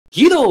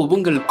இதோ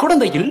உங்கள்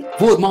குழந்தையில்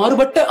ஓர்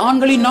மாறுபட்ட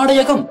ஆண்களின்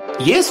நாடகம்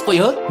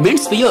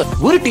Asquare-Mensware.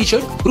 ஒரு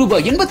டி-ஷர்ட்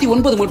ரூபாய்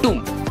 89 மட்டும்,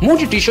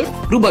 3 டி-ஷர்ட்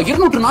ரூபாய்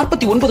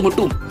 249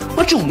 மட்டும்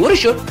மற்றும் ஒரு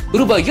ஷர்ட்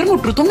ரூபாய்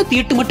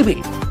 298 மட்டுமே.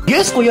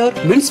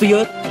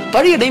 Asquare-Mensware,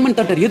 பழைய டைமண்ட்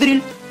தியேட்டர்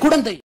எதிரில்,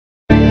 குழந்தை.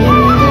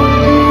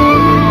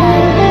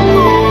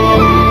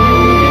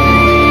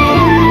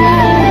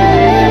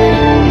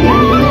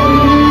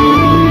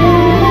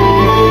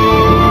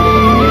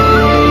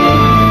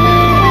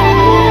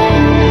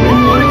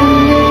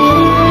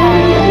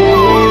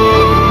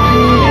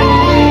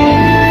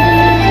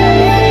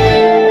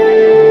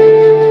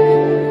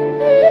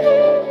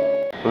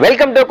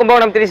 Welcome to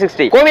Kumbakonam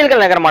 360.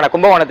 கோவில்கள் நகரமான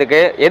கும்பகோணத்துக்கு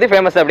எது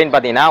ஃபேமஸ் அப்படின்னு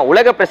பார்த்தீங்கன்னா,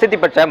 உலக பிரசித்தி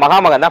பெற்ற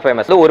மகாமகம் தான்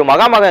ஃபேமஸ். ஒரு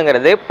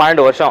மகாமகங்கிறது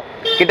 12 வருஷம்,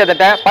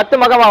 கிட்டத்தட்ட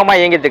 10 மகாமகமா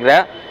இயங்கிட்டு இருக்கிற,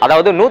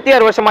 அதாவது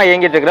 106 வருஷமா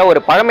இயங்கிட்டு இருக்கிற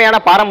ஒரு பழமையான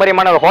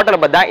பாரம்பரியமான ஒரு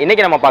ஹோட்டலை பத்தி தான்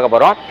இன்னைக்கு நம்ம பார்க்க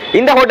போறோம்.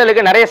 இந்த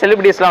ஹோட்டலுக்கு நிறைய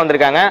செலிபிரிட்டிஸ்லாம்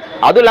வந்திருக்காங்க.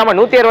 அதுவும் இல்லாம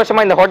 106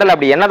 வருஷமா இந்த ஹோட்டல்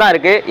அப்படி என்னதான்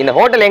இருக்கு, இந்த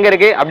ஹோட்டல் எங்க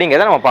இருக்கு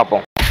அப்படிங்கிறத நம்ம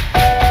பார்ப்போம்.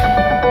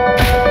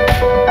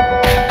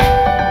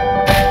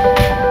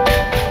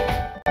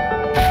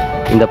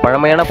 இந்த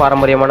பழமையான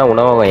பாரம்பரியமான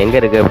உணவகம் எங்கே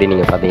இருக்குது அப்படின்னு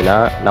நீங்கள் பார்த்தீங்கன்னா,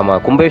 நம்ம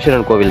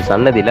கும்பேஸ்வரன் கோவில்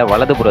சன்னதியில்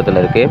வலதுபுறத்தில்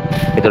இருக்குது.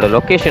 இதோட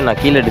லொக்கேஷன்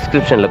நான் கீழே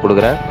டிஸ்கிரிப்ஷனில்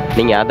கொடுக்குறேன்,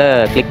 நீங்கள் அதை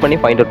கிளிக் பண்ணி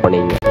ஃபைண்ட் அவுட்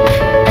பண்ணிங்க.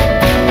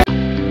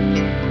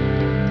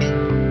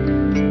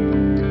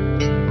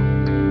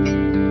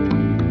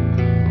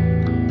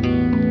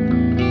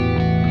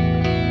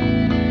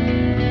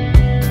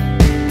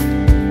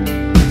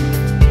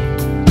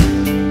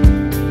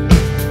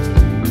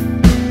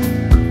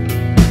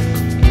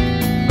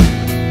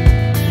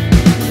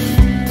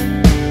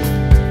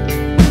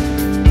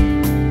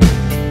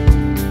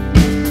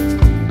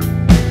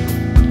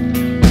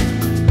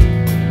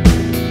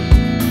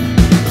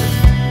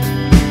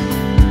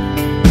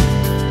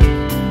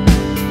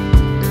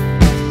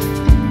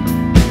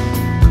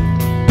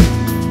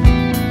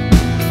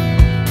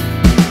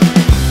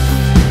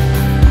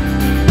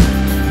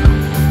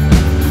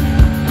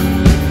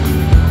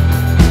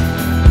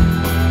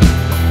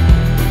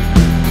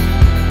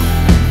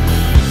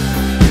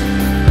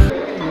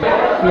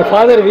 எங்கள்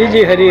ஃபாதர் விஜி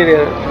ஹரியர்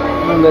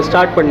இந்த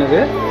ஸ்டார்ட் பண்ணது.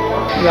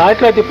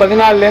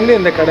 1914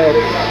 இந்த கடை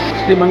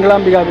ஸ்ரீ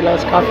மங்களாம்பிகா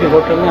விலாஸ் காஃபி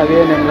ஹோட்டல்னு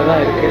அதே நேமில்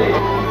தான் இருக்குது.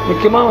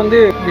 முக்கியமாக வந்து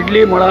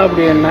இட்லி மிளகா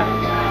அப்படி எண்ணெய்,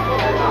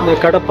 இந்த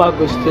கடப்பா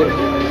குஸ்து,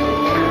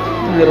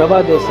 இந்த ரவா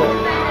தோசை,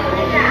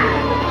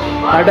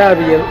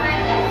 அடாவியல்,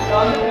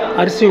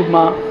 அரிசி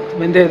உப்மா,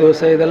 வெந்தய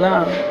தோசை,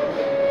 இதெல்லாம்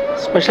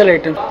ஸ்பெஷல்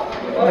ஐட்டம்.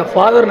 எங்கள்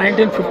ஃபாதர்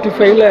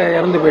 1955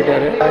 இறந்து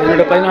போயிட்டார்.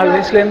 என்னோடய 14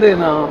 வயசுலேருந்து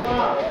நான்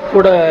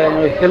கூட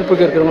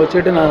ஹெல்ப்புக்கு இருக்கிறவங்க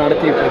வச்சுக்கிட்டு நான்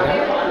நடத்திக்கிட்டு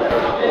இருக்கேன்.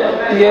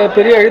 இங்கே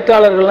பெரிய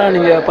எழுத்தாளர்கள்லாம்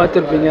நீங்கள்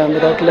பார்த்துருப்பீங்க. அந்த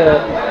காலத்தில்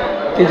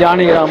தி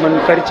ஜானகிராமன்,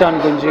 கரிச்சான்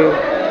குஞ்சு,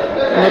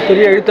 இந்த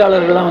பெரிய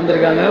எழுத்தாளர்கள்லாம்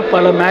வந்திருக்காங்க.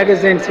 பல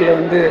மேகசைன்ஸில்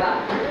வந்து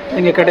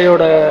எங்கள்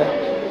கடையோட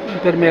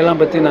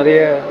பெருமையெல்லாம் பற்றி நிறைய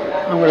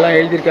அவங்கெல்லாம்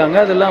எழுதியிருக்காங்க.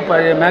 அதெல்லாம்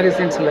பழைய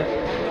மேகசைன்ஸில்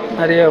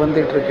நிறைய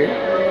வந்துகிட்ருக்கு.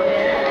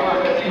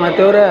 அதை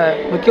தவிர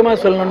முக்கியமாக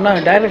சொல்லணுன்னா,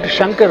 டைரக்டர்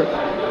சங்கர்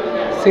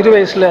சிறு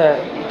வயசில்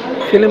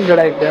ஃபிலிம்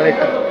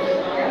டைரக்டர்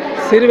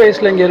சிறு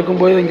வயசில் இங்கே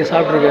இருக்கும்போது இங்கே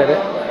சாப்பிட்ருக்காரு.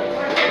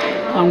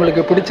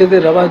 அவங்களுக்கு பிடிச்சது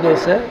ரவா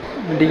தோசை,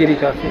 டிகிரி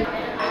காஃபி.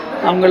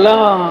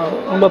 அவங்கெல்லாம்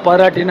ரொம்ப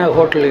பாராட்டின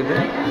ஹோட்டல் இது.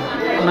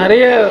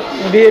 நிறைய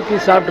விஐபி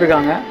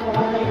சாப்பிட்ருக்காங்க.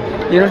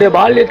 என்னுடைய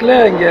பால்யத்தில்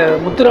இங்கே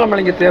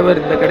முத்துராமலிங்க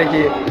தேவர் இந்த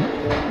கடைக்கு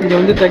இங்கே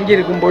வந்து தங்கி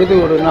இருக்கும்பொழுது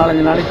ஒரு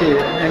 4-5 நாளைக்கு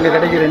எங்கள்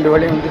கடைக்கு 2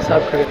 வேளையும் வந்து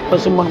சாப்பிட்ருக்காரு.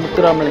 பசும்பொன்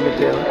முத்துராமலிங்க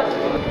தேவர்.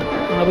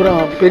 அப்புறம்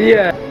பெரிய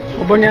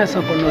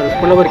உபன்யாசம் பண்ணுவார்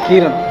புலவர்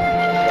கீரன்.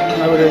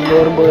 அவர் இங்கே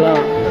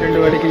வரும்போதெல்லாம் 2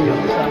 வேளைக்கு இங்கே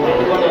வந்து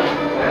சாப்பிடுவார்.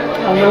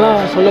 அவங்கெல்லாம்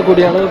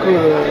சொல்லக்கூடிய அளவுக்கு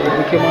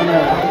முக்கியமான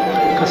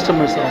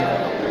கஸ்டமர்ஸ் அவங்க.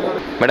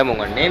 மேடம்,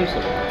 உங்கள் நேம்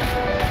சொல்லுங்கள்.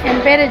 என்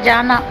பேர்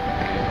ஜானா.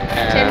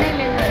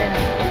 சென்னையிலேருந்து வரேன்.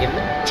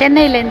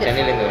 சென்னையிலேருந்து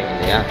வரீங்க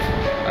இல்லையா?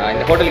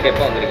 இந்த ஹோட்டலுக்கு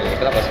எப்போ வந்துருக்கீங்க?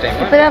 இப்போ தான் ஃபஸ்ட் டைம்?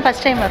 இப்போ தான்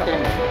ஃபஸ்ட் டைம்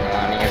வரும்.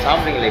 நீங்கள்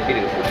சாப்பிட்றீங்களா? எப்படி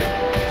இருக்குது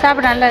ஃபுட்டு?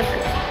 சாப்பிட நல்லா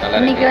இருக்குது.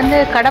 இன்றைக்கி வந்து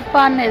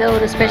கடப்பான்னு ஏதோ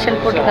ஒரு ஸ்பெஷல்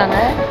போட்டிருக்காங்க.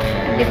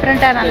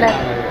 டிஃப்ரெண்ட்டாக நல்லா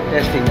இருக்குது.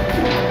 டேஸ்டிங்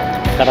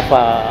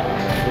கடப்பா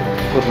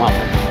குருமா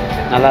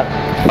நல்லா.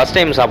 ஃபஸ்ட்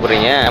டைம்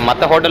சாப்பிட்றீங்க.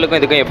 மற்ற ஹோட்டலுக்கும்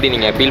இதுக்கும் எப்படி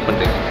நீங்கள் ஃபீல்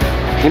பண்ணுறீங்க?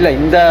 இல்லை,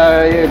 இந்த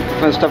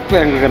ஸ்டஃப்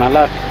எங்களுக்கு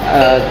நல்லா,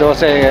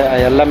 தோசை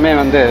எல்லாமே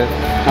வந்து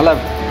நல்லா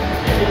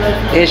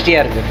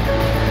டேஸ்டியாக இருக்குது.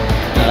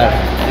 நல்லா.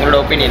 உங்களோட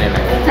ஒப்பீனியன் என்ன?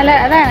 நல்லா.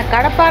 அதான்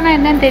கடப்பானா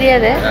என்னன்னு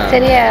தெரியாது.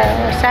 சரியா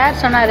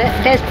சார் சொன்னார்.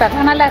 டேஸ்ட்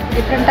பார்க்க நல்லா இருக்குது.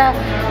 டிஃப்ரெண்ட்டாக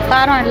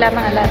காரம்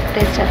இல்லாமல் நல்லா இருக்குது.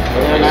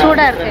 டேஸ்ட்டாக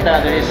சூடாக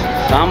இருக்குது.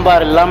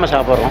 சாம்பார் இல்லாமல்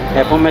சாப்பிட்றோம்.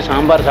 எப்போவுமே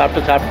சாம்பார்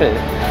சாப்பிட்டு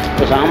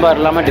இப்போ சாம்பார்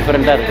இல்லாமல்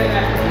டிஃப்ரெண்ட்டாக இருக்குது.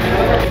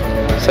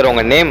 சார்,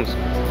 உங்கள் நேம்?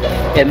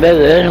 என்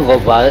பேர்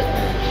வேணுகோபால்.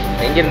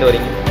 எங்கேருந்து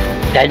வரீங்க?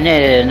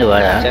 சென்னையிலேருந்து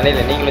வரேன்.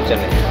 சென்னையில்? நீங்களும்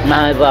சென்னை?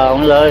 நான் இப்போ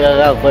அவங்களோட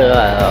தான் போய்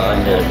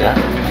வந்துருக்கேன்.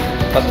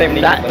 First time?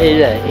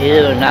 இல்லை,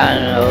 இது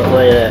நான்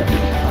ஒரு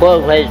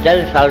 4-5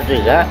 டைம்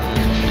சாப்பிட்ருக்கேன்.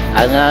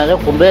 அதனால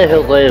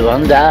கும்பேஸ்வரர் கோயில்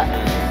வந்தால்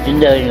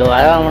இங்கே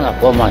வராமல்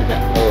நான் போக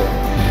மாட்டேன்.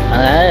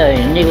 அதனால்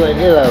இன்றைக்கி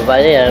வந்து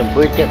பழைய எனக்கு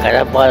பிடிச்ச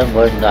கடப்பாடம்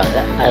போயிருந்தாங்க.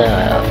 அது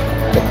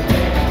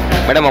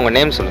மேடம், உங்கள்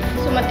நேம் சொல்லுங்கள்.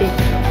 சுமதி.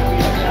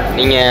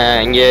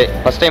 நீங்கள் இங்கே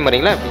ஃபஸ்ட் டைம்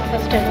வரீங்களா?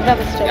 ஃபஸ்ட் டைம் தான்.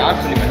 First time.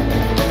 யார் சொல்லி மேடம்?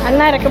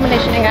 அண்ணா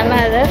ரெக்கமெண்டேஷன் எங்கள் அண்ணா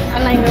இது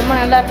அண்ணா இங்கே ரொம்ப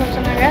நல்லா இருக்குன்னு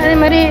சொன்னாங்க. அதே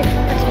மாதிரி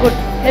இட்ஸ் குட்.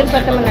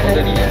 எதிர்பார்த்தமா நல்லா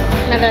இருக்கு.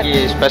 நல்லா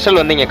இருக்கு. ஸ்பெஷல்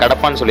வந்து இங்கே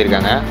கடப்பான்னு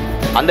சொல்லியிருக்காங்க.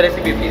 அந்த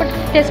ரெசிபி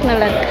டேஸ்ட்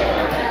நல்லா இருக்கு.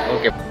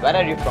 Okay. Where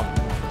are you from?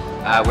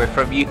 We're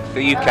from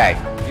the UK.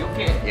 UK.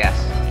 Yes.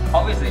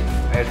 How is it?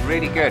 It's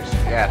really good.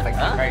 Yeah, thank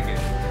you. Very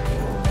good.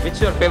 Which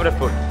your favorite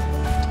food?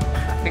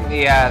 I think the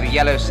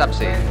yellow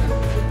subsidy.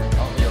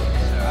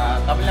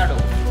 Tamil Nadu.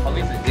 How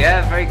is it? Yeah,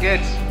 very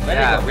good.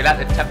 Very good. We like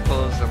the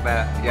temples and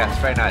yeah,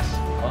 it's very nice.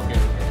 Okay.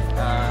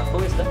 Who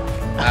is that?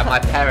 My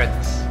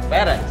parents.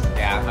 Parents.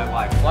 Yeah, my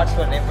wife. What's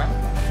your name, ma'am?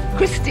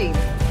 Christine.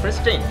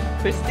 Christine.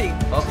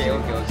 Okay.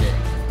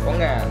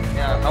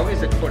 How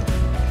is it food?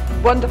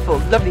 Wonderful,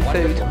 lovely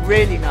food,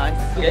 really nice.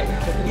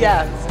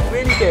 Yeah, it's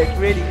really good,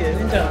 really good.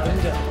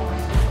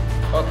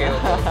 Okay.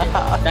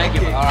 Thank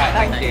you. All right,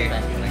 thank you.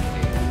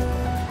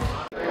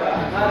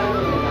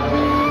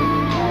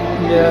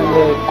 இங்கே அந்த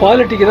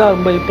குவாலிட்டிக்கு தான்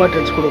ரொம்ப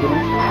importance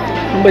கொடுக்கணும்.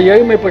 ரொம்ப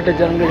ஏழ்மைப்பட்ட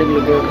ஜனங்கள்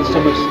எங்களுக்கு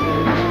customers.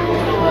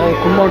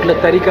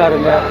 கும்பகோணத்தில்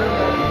தறிக்காரங்க,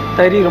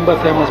 தறி ரொம்ப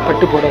ஃபேமஸ்,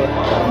 பட்டு புடவை.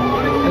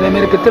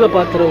 அதேமாரி பித்தளை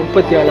பாத்திர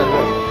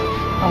உற்பத்தியாளர்கள்,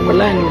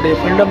 அவங்கெல்லாம் எங்களுடைய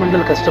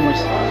ஃபண்டமெண்டல்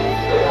கஸ்டமர்ஸ்.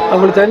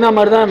 அவங்களுக்கு தகுந்த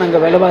மாதிரி தான்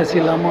நாங்கள் விலைவாசி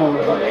இல்லாமல்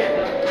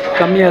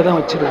கம்மியாக தான்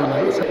வச்சுருக்கோம்.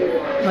 நாங்கள்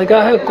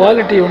அதுக்காக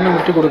குவாலிட்டி ஒன்றும்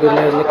விட்டு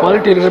கொடுக்குறல. இல்லை,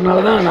 குவாலிட்டி இருக்கிறதுனால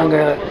தான்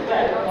நாங்கள்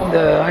இந்த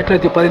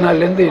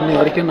 1914 இன்னி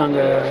வரைக்கும்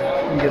நாங்கள்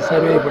இங்கே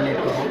சர்வே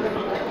பண்ணிகிட்ருக்கோம்.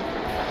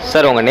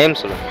 சார் உங்கள் நேம்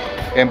சொல்லுங்கள்.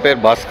 என்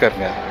பேர்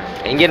பாஸ்கருங்க.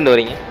 எங்கேருந்து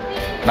வரீங்க?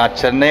 நான்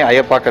சென்னை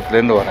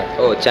ஐயப்பாக்கத்துலேருந்து வரேன்.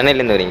 ஓ,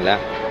 சென்னையிலேருந்து வரீங்களா?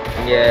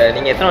 இங்கே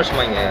நீங்கள் எத்தனை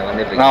வருஷமாக இங்கே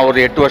வந்துட்டு? நான் ஒரு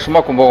 8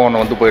 வருஷமாக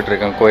கும்பகோணம் வந்து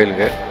போயிட்டுருக்கேன்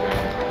கோயிலுக்கு.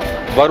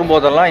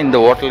 வரும்போதெல்லாம் இந்த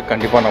ஹோட்டலுக்கு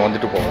கண்டிப்பாக நான்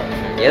வந்துட்டு போவேன்.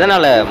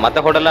 எதனால் மற்ற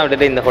ஹோட்டல்லாம்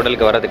விட்டுட்டு இந்த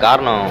ஹோட்டலுக்கு வர்றதுக்கு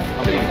காரணம்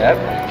அப்படிங்க?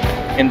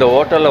 இந்த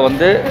ஹோட்டலில்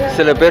வந்து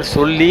சில பேர்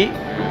சொல்லி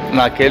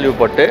நான்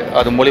கேள்விப்பட்டு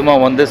அது மூலிமா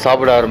வந்து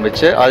சாப்பிட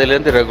ஆரம்பித்து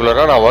அதுலேருந்து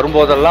ரெகுலராக நான்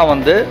வரும்போதெல்லாம்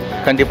வந்து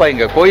கண்டிப்பாக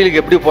இங்கே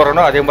கோயிலுக்கு எப்படி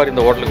போகிறேனோ அதே மாதிரி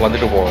இந்த ஹோட்டலுக்கு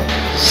வந்துட்டு போவேன்.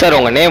 சார்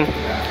உங்கள் நேம்?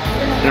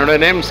 என்னோட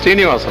நேம்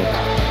ஸ்ரீனிவாசன்.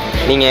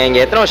 நீங்கள்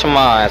இங்கே எத்தனை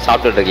வருஷமாக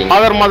சாப்பிட்டுட்டு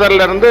இருக்கீங்க?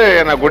 மதர்லேருந்து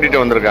என்னை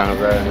கூட்டிகிட்டு வந்திருக்காங்க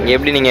சார். இங்கே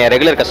எப்படி நீங்கள்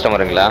ரெகுலர்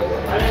கஸ்டமருங்களா?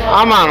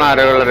 ஆமாம், நான்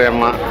ரெகுலர்.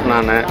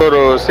 நான் ஒரு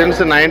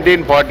சின்ஸ்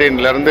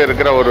 1914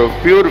 இருக்கிற ஒரு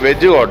பியூர்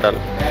வெஜ்ஜு ஹோட்டல்.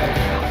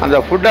 அந்த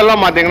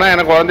ஃபுட்டெல்லாம் பார்த்தீங்கன்னா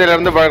எனக்கு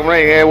குழந்தையிலேருந்து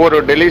பார்க்கும்போது இங்கே ஒரு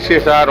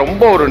டெலிஷியஸாக,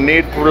 ரொம்ப ஒரு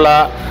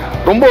நீட்ஃபுல்லாக,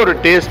 ரொம்ப ஒரு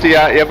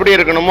டேஸ்டியாக எப்படி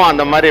இருக்கணுமோ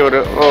அந்த மாதிரி ஒரு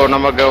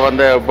நமக்கு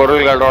வந்து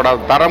பொருள்களோட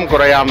தரம்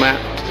குறையாமல்,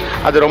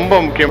 அது ரொம்ப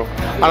முக்கியம்.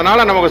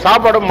 அதனால் நமக்கு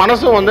சாப்பாடு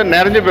மனசும் வந்து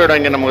நிறைஞ்சு போயிடும்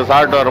இங்கே நமக்கு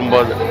சாப்பிட்டு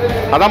வரும்போது.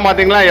 அதான்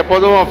பார்த்தீங்களா,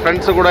 எப்போதும்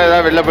ஃப்ரெண்ட்ஸு கூட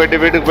ஏதாவது வெளில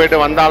போயிட்டு வீட்டுக்கு போயிட்டு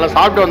வந்தாலும்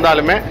சாப்பிட்டு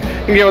வந்தாலுமே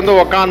இங்கே வந்து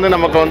உட்காந்து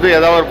நமக்கு வந்து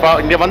ஏதாவது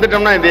ஒரு இங்கே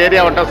வந்துட்டோம்னா இந்த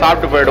ஏரியா வந்துட்டு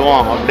சாப்பிட்டு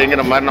போயிடுவோம்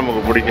அப்படிங்கிற மாதிரி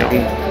நமக்கு பிடிக்கும்.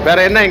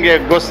 வேறு என்ன, இங்கே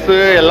கொஸ்து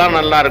எல்லாம்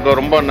நல்லாயிருக்கும்,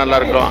 ரொம்ப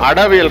நல்லாயிருக்கும்.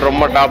 அடவியல்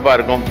ரொம்ப டாப்பாக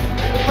இருக்கும்.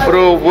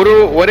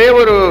 ஒரே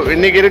ஒரு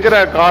இன்றைக்கி இருக்கிற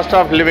காஸ்ட்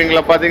ஆஃப்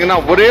லிவிங்கில் பார்த்தீங்கன்னா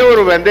ஒரே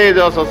ஒரு வெந்தய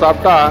தோசை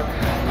சாப்பிட்டா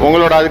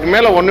உங்களோட அதுக்கு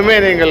மேலே ஒன்றுமே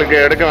எங்களுக்கு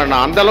எடுக்க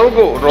வேண்டாம்.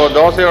 அந்தளவுக்கு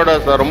தோசையோட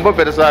ரொம்ப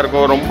பெருசாக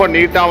இருக்கும், ரொம்ப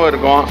நீட்டாகவும்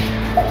இருக்கும்,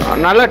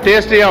 நல்லா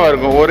டேஸ்டியாகவும்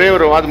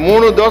இருக்கும். அது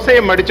 3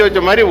 தோசையை மடித்து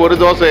வச்ச மாதிரி ஒரு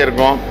தோசை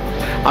இருக்கும்.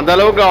 அந்த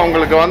அளவுக்கு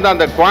அவங்களுக்கு வந்து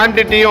அந்த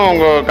குவான்டிட்டியும்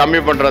அவங்க கம்மி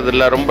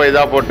பண்ணுறதில்ல, ரொம்ப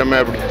இதாக போட்டுமே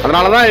அப்படி.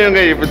 அதனால தான்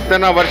இவங்க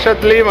இத்தனை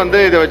வருஷத்துலேயும் வந்து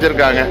இதை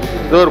வச்சுருக்காங்க.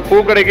 இது ஒரு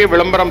பூக்கடைக்கு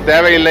விளம்பரம்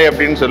தேவையில்லை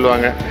அப்படின்னு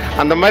சொல்லுவாங்க.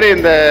 அந்த மாதிரி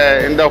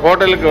இந்த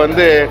ஹோட்டலுக்கு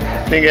வந்து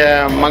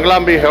நீங்கள்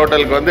மங்களாம்பி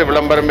ஹோட்டலுக்கு வந்து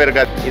விளம்பரமே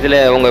இருக்காது. இதில்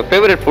உங்கள்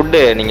ஃபேவரட்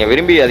ஃபுட்டு நீங்கள்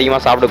விரும்பி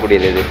அதிகமாக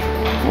சாப்பிடக்கூடியது இது?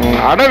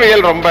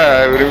 அடவியல் ரொம்ப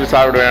விரும்பி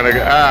சாப்பிடுவேன்.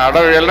 எனக்கு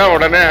அடவியல்னா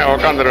உடனே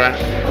உட்காந்துருவேன்.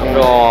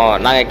 அப்புறம்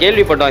நாங்கள்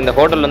கேள்விப்பட்டோம் இந்த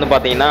ஹோட்டல் வந்து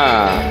பார்த்தீங்கன்னா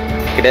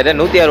கிட்டத்தட்ட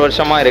 106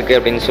 வருஷமாக இருக்குது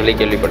அப்படின்னு சொல்லி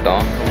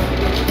கேள்விப்பட்டோம்.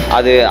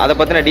 அதை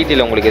பற்றின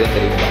டீட்டெயில் உங்களுக்கு எதுவும்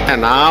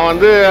தெரியும்? நான்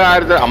வந்து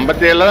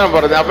 1957 தான்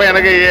பிறந்தேன். அப்போ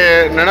எனக்கு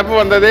நினப்பு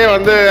வந்ததே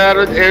வந்து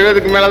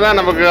 70க்கு மேலே தான்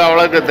நமக்கு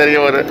அவ்வளோக்கு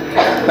தெரியும். ஒரு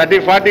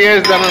 30-40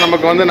 இயர்ஸ் தானே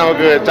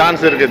நமக்கு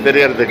சான்ஸ் இருக்குது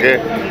தெரியறதுக்கு.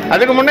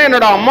 அதுக்கு முன்னே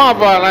என்னோடய அம்மா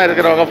அப்பாலாம்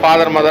இருக்கிறவங்க,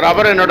 ஃபாதர் மதர்,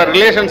 அப்புறம் என்னோடய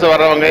ரிலேஷன்ஸ்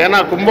வர்றவங்க.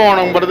 ஏன்னா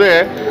கும்பகோணம்ங்கிறது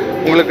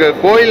உங்களுக்கு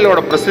கோயிலோட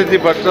பிரசித்தி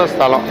பெற்ற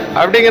ஸ்தலம்.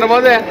 அப்படிங்கிற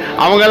போது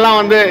அவங்கெல்லாம்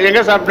வந்து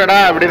எங்கே சாப்பிட்டடா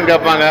அப்படின்னு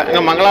கேட்பாங்க.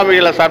 எங்கள்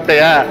மங்களாம்பிகையில்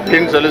சாப்பிட்டையா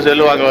அப்படின்னு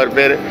சொல்லுவாங்க ஒரு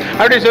பேர்.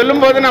 அப்படி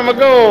சொல்லும்போது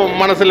நமக்கும்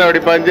மனசில்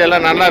அப்படி பஞ்சு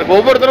எல்லாம் நல்லா இருக்கும்.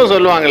 ஒவ்வொருத்தரும்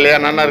சொல்லுவாங்க இல்லையா,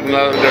 நல்லா இருக்கு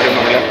நல்லா இருக்கு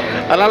அப்படிம்பாங்க.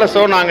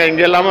 அதனால் நாங்கள்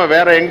இங்கே இல்லாமல்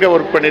வேறு எங்கே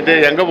ஒர்க் பண்ணிவிட்டு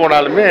எங்கே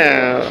போனாலுமே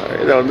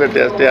இதை வந்து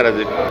டேஸ்டியாக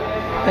ரசிப்போம்.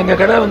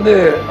 எங்கள் கடை வந்து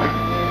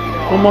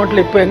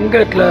கும்பகோணத்தில் இப்போ எங்கே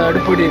இடத்துல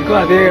அடுப்படி இருக்கோ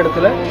அதே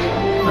இடத்துல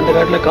அந்த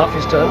கடையில்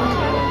காஃபி ஸ்டால்.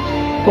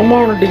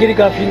 கும்பகோணம் டிகிரி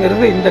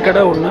காஃபிங்கிறது இந்த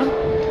கடை ஒன்று.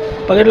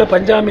 பக்கத்தில்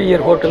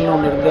பஞ்சாமியர் ஹோட்டல்னு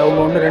ஒன்று இருக்குது.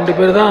 அவங்க 2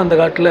 பேர் தான் அந்த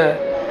காட்டில்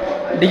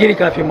டிகிரி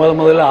காஃபி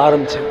முதல்ல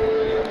ஆரம்பித்தேன்.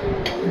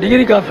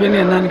 டிகிரி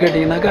காஃபின்னு என்னன்னு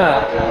கேட்டிங்கனாக்கா,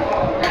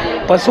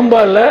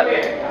 பசும்பாலில்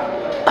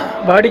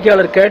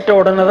வாடிக்கையாளர் கேட்ட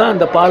உடனே தான்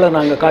அந்த பாலை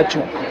நாங்கள்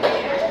காய்ச்சுவோம்.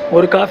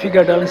 ஒரு காஃபி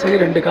கேட்டாலும் சரி,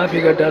 2 காஃபி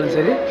கேட்டாலும்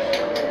சரி,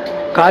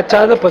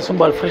 காய்ச்சாத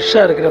பசும்பால்,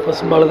 ஃப்ரெஷ்ஷாக இருக்கிற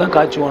பசும்பால் தான்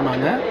காய்ச்சுவோம்.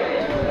 நாங்கள்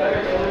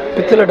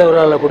பித்தளை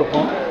டவராவில்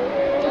கொடுப்போம்.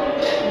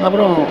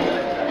 அப்புறம்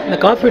இந்த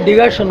காஃபி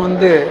டிகாஷன்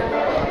வந்து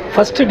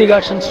ஃபஸ்ட்டு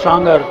டிகாஷன்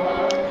ஸ்ட்ராங்காக இருக்கும்.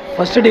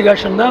 ஃபஸ்ட்டு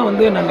டிகாஷன் தான்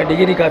வந்து நாங்கள்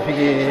டிகிரி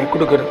காஃபிக்கு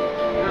கொடுக்குறது.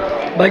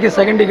 பாக்கி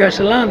செகண்ட்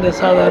டிகாஷன்லாம் அந்த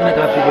சாதாரண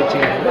காஃபிக்கு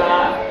வச்சுக்கிறது.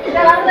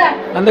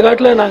 அந்த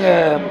காட்டில்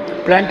நாங்கள்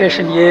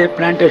பிளான்டேஷன் ஏ,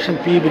 பிளான்டேஷன்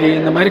பீபிரி,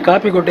 இந்த மாதிரி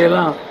காஃபி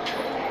கொட்டையெல்லாம்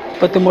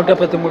 10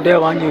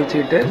 மூட்டையாக வாங்கி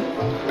வச்சுக்கிட்டு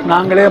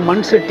நாங்களே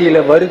மண்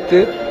சட்டியில் வறுத்து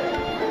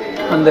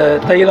அந்த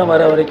தைலம்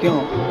வர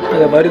வரைக்கும்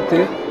அதை வறுத்து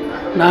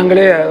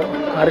நாங்களே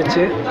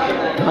அரைச்சி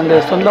அந்த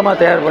சொந்தமாக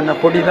தயார் பண்ண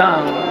பொடி தான்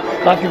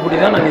காஃபி பொடி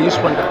தான் நாங்கள்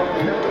யூஸ் பண்ணுறோம்.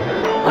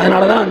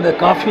 அதனால தான் அந்த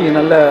காஃபி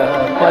நல்ல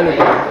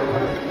குவாலிட்டி.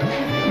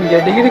 இங்கே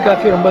டிகிரி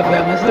காஃபி ரொம்ப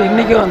ஃபேமஸ்.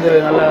 இன்றைக்கும் வந்து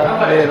நல்லா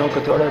அதே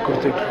நோக்கத்தோடு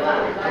கொடுத்துட்ருக்கோம்.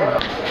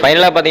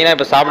 ஃபைனலாக பார்த்தீங்கன்னா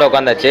இப்போ சாப்பிட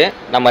உட்காந்தாச்சு.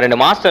 நம்ம 2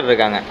 மாஸ்டர்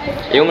இருக்காங்க,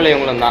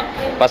 இவங்களும் தான்.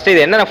 ஃபஸ்ட்டு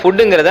இது என்னென்ன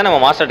ஃபுட்டுங்கிறத நம்ம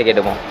மாஸ்டர்கிட்ட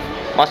கேட்டுப்போம்.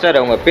 மாஸ்டர்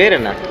உங்கள் பேர்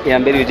என்ன?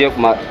 என் பேர்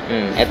விஜயகுமார்.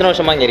 எத்தனை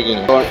வருஷமாக இங்கே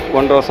இருக்கீங்க?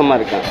 1 வருஷமாக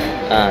இருக்கேன்.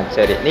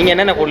 சரி. நீங்கள்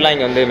என்னென்ன ஃபுட்லாம்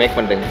இங்கே வந்து மேக்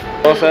பண்ணுறீங்க?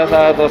 தோசை,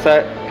 சாதா தோசை,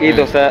 கீ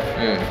தோசை,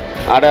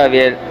 அடை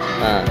அவியல்,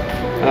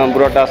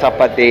 புரோட்டா,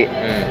 சப்பாத்தி,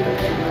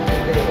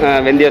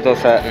 வெந்தய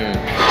தோசை.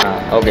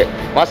 ஓகே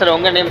மாஸ்டர்,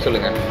 உங்கள் நேம்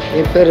சொல்லுங்கள்.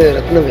 என் பேர்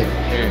ரத்னவேல்.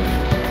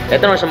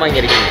 எத்தனை வருஷமாக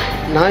இங்கே இருக்கீங்க?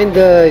 நான்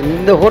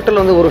இந்த ஹோட்டல்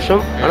வந்து 1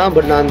 வருஷம். ஆனால்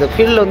பட் நான் இந்த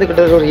ஃபீல்டில் வந்து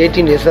கிட்டத்தட்ட ஒரு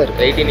 18 இயர்ஸாக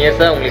இருக்குது. 18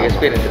 இயர்ஸாக உங்களுக்கு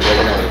எக்ஸ்பீரியன்ஸ் இருக்குது.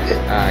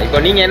 இப்போ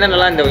நீங்கள்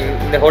என்னென்னலாம்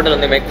இந்த ஹோட்டல்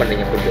வந்து மேக்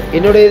பண்ணுறீங்க ஃபுட்டு?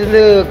 என்னுடைய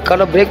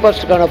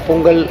பிரேக்ஃபாஸ்ட்டுக்கான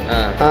பொங்கல்,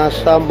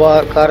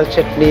 சாம்பார், கார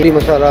சட்னி,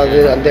 மசாலா,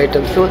 அந்த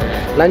ஐட்டம்ஸும்,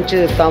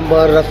 லஞ்சு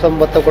சாம்பார், ரசம்,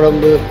 வத்த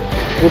குழம்பு,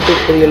 கூட்டு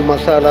பொரியல்,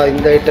 மசாலா,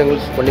 இந்த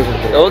ஐட்டங்கள்ஸ் பண்ணி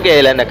கொடுக்குறோம். ஓகே.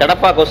 இதில் இந்த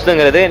கடப்பா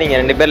கொஸ்துங்கிறது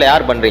நீங்கள் 2 பேரில்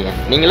யார் பண்ணுறீங்க?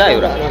 நீங்களா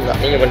இவரா?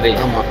 நீங்கள் பண்ணுறீங்க.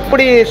 ஆமாம்.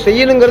 அப்படி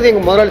செய்யணுங்கிறது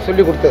எங்கள் முதலாளி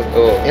சொல்லி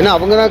கொடுத்தது. ஏன்னா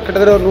அவங்க தான்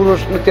கிட்டத்தட்ட ஒரு 100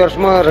 வருஷம் 100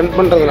 வருஷமாக ரன்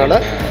பண்ணுறதுனால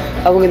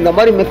அவங்க இந்த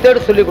மாதிரி மெத்தேடு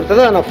சொல்லி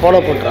கொடுத்ததை நான் ஃபாலோ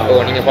பண்ணுறேன்.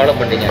 நீங்கள் ஃபாலோ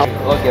பண்ணுறீங்க.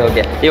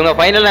 ஓகே. இவங்க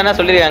ஃபைனலாக என்ன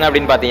சொல்லியிருக்காங்க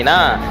அப்படின்னு பார்த்தீங்கன்னா,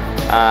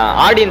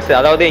 ஆடியன்ஸ்,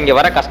 அதாவது இங்கே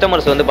வர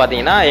கஸ்டமர்ஸ் வந்து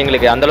பார்த்தீங்கன்னா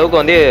எங்களுக்கு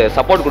அந்தளவுக்கு வந்து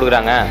சப்போர்ட்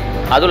கொடுக்குறாங்க.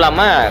 அதுவும்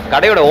இல்லாமல்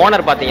கடையோட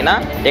ஓனர் பார்த்தீங்கன்னா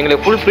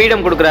எங்களுக்கு ஃபுல்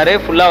ஃப்ரீடம் கொடுக்குறாரு,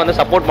 ஃபுல்லாக வந்து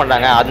சப்போர்ட்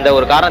பண்ணுறாங்க. அந்த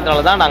ஒரு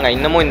காரணத்தினால தான் நாங்கள்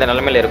இன்னமும் இந்த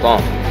நிலைமையில்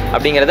இருக்கோம்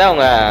அப்படிங்கிறத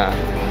அவங்க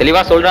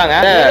தெளிவாக சொல்கிறாங்க.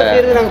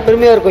 நாங்கள்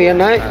பெருமையாக இருக்கோம்.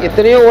 ஏன்னா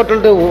எத்தனையோ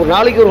ஹோட்டல் ஒரு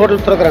நாளைக்கு ஒரு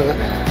ஹோட்டல் திறக்கிறாங்க.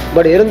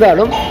 பட்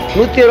இருந்தாலும்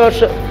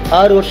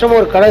 106 வருஷமாக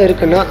ஒரு கடை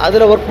இருக்குன்னா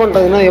அதில் ஒர்க்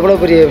பண்ணுறதுன்னா எவ்வளோ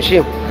பெரிய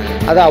விஷயம்.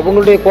 அது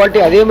அவங்களுடைய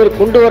குவாலிட்டி அதே மாதிரி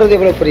கொண்டு வர்றது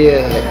எவ்வளோ பெரிய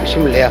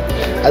விஷயம் இல்லையா?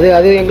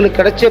 அது எங்களுக்கு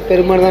கிடைச்ச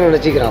பெருமைன்னு தான்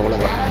நினச்சிக்கிறேன்.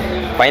 அவ்வளோதான்.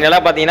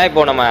 ஃபைனலாக பார்த்தீங்கன்னா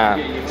இப்போ நம்ம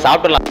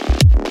சாப்பிடலாம்.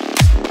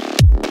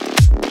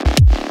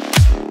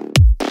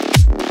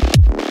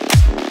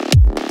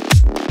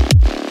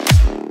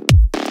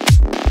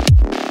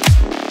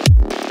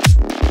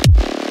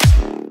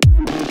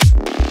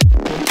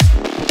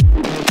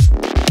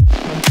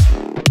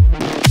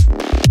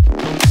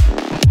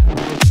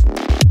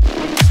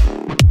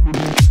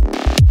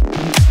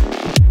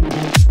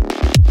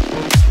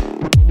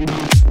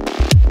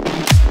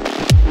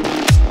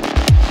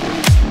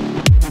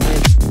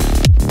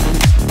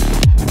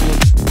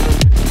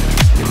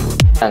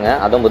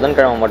 அதுவும்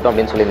புதன்கிழமை மட்டும்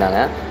அப்படின்னு சொல்லியிருந்தாங்க.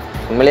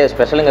 உண்மையிலேயே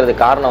ஸ்பெஷலுங்கிறது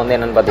காரணம் வந்து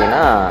என்னென்னு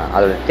பார்த்தீங்கன்னா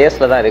அதோட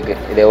டேஸ்ட்டில் தான்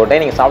இருக்குது. இதை ஒரு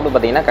டைம் நீங்கள் சாப்பிட்டு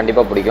பார்த்தீங்கன்னா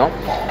கண்டிப்பாக பிடிக்கும்.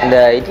 இந்த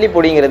இட்லி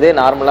பொடிங்கிறது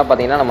நார்மலாக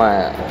பார்த்தீங்கன்னா நம்ம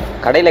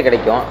கடையில்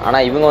கிடைக்கும்.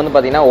 ஆனால் இவங்க வந்து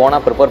பார்த்தீங்கன்னா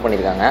ஓனாக ப்ரிப்பேர்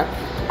பண்ணியிருக்காங்க.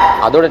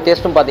 அதோட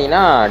டேஸ்ட்டும்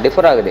பார்த்தீங்கன்னா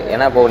டிஃபர் ஆகுது.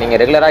 ஏன்னா இப்போது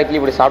நீங்கள் ரெகுலராக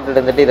இட்லி பொடி சாப்பிட்டுட்டு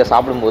இருந்துட்டு இதை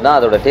சாப்பிடும்போது தான்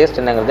அதோட டேஸ்ட்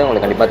என்னங்கிறது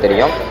உங்களுக்கு கண்டிப்பாக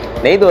தெரியும்.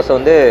 நெய் தோசை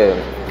வந்து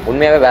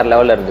உண்மையாகவே வேறு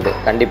லெவலில் இருந்தது.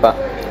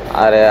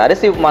 கண்டிப்பாக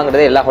அரிசி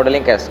உப்புமாங்கிறது எல்லா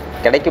ஹோட்டல்லையும்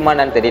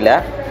கிடைக்குமான்னு தெரியல.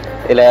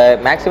 இதில்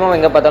மேக்ஸிமம்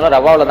எங்கே பார்த்தாலும்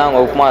ரவாவில் தான் அவங்க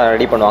உப்புமா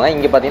ரெடி பண்ணுவாங்க.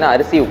 இங்கே பார்த்தீங்கன்னா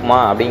அரிசி உப்புமா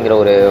அப்படிங்கிற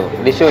ஒரு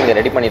டிஷ்ஷும் இங்கே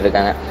ரெடி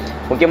பண்ணியிருக்காங்க.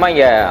 முக்கியமாக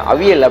இங்கே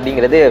அவியல்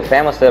அப்படிங்கிறது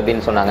ஃபேமஸ்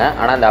அப்படின்னு சொன்னாங்க.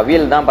 ஆனால் அந்த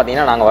அவியல் தான்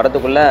பார்த்தீங்கன்னா நாங்கள்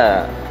வரதுக்குள்ளே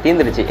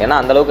தீர்ந்துடுச்சு. ஏன்னா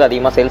அந்தளவுக்கு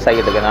அதிகமாக சேல்ஸ்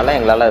ஆகிட்டு இருக்கிறதுனால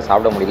எங்களால்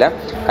சாப்பிட முடியல.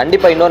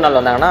 கண்டிப்பாக இன்னொரு நாள்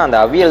வந்தாங்கன்னா அந்த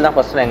அவியல் தான்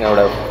ஃபஸ்ட்டு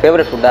எங்களோட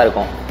ஃபேவரட் ஃபுட்டாக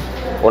இருக்கும்.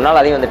 ஒரு நாள்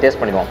அதையும் வந்து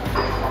டேஸ்ட் பண்ணிடுவோம்.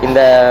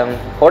 இந்த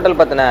ஹோட்டல்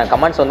பற்றின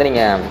கமெண்ட்ஸ் வந்து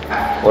நீங்கள்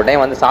ஒரு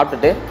டைம் வந்து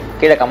சாப்பிட்டுட்டு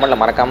கீழே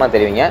கமெண்ட்டில் மறக்காமல்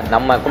தெரிவிங்க.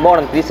 நம்ம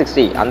கும்பகோணம்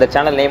 360 அந்த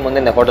சேனல் நேம்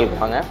வந்து இந்த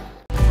ஹோட்டலுக்கு வாங்க.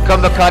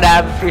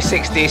 Kumbakonam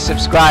 360,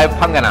 subscribe,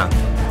 Pangana.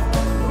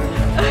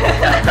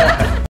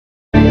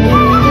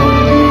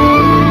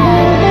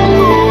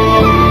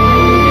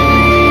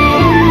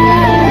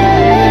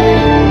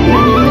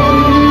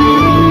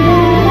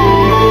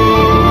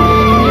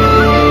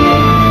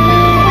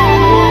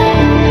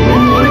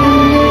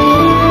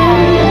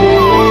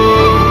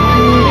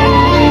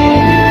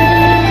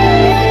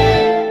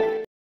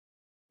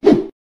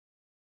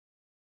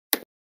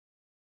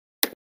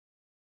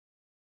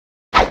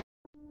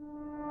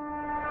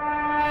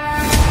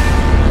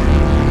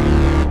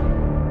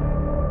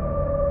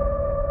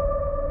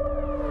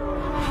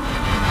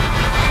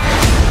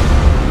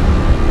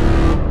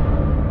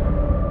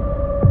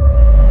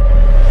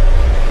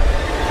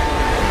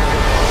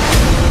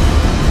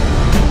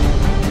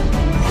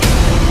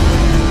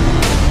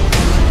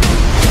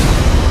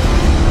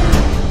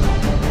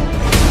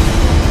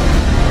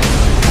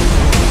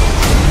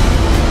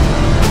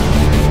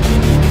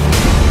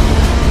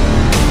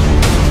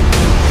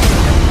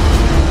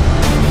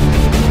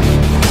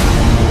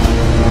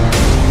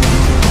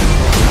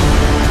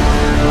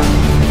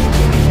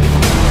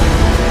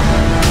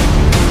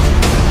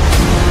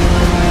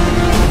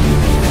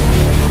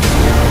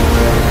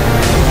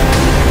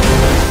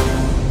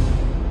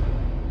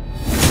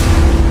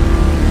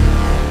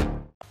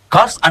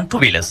 Cars and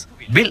two-wheelers,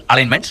 wheel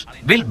alignment,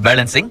 wheel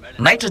balancing,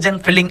 nitrogen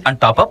filling and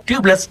top-up,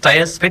 tubeless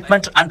tires,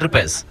 fitment and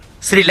repairs.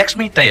 Sri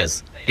LAKSHMI Tires,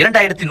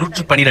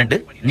 2112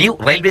 New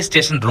Railway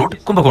Station Road,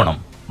 Kumbakonam.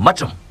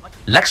 மற்றும்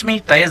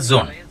லக்ஷ்மி டயர்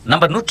ஜோன்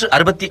நம்பர்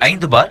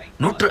 165 பார்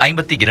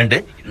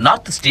 152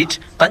 north street,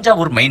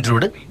 Thanjavur main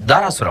road,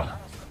 Darasuram.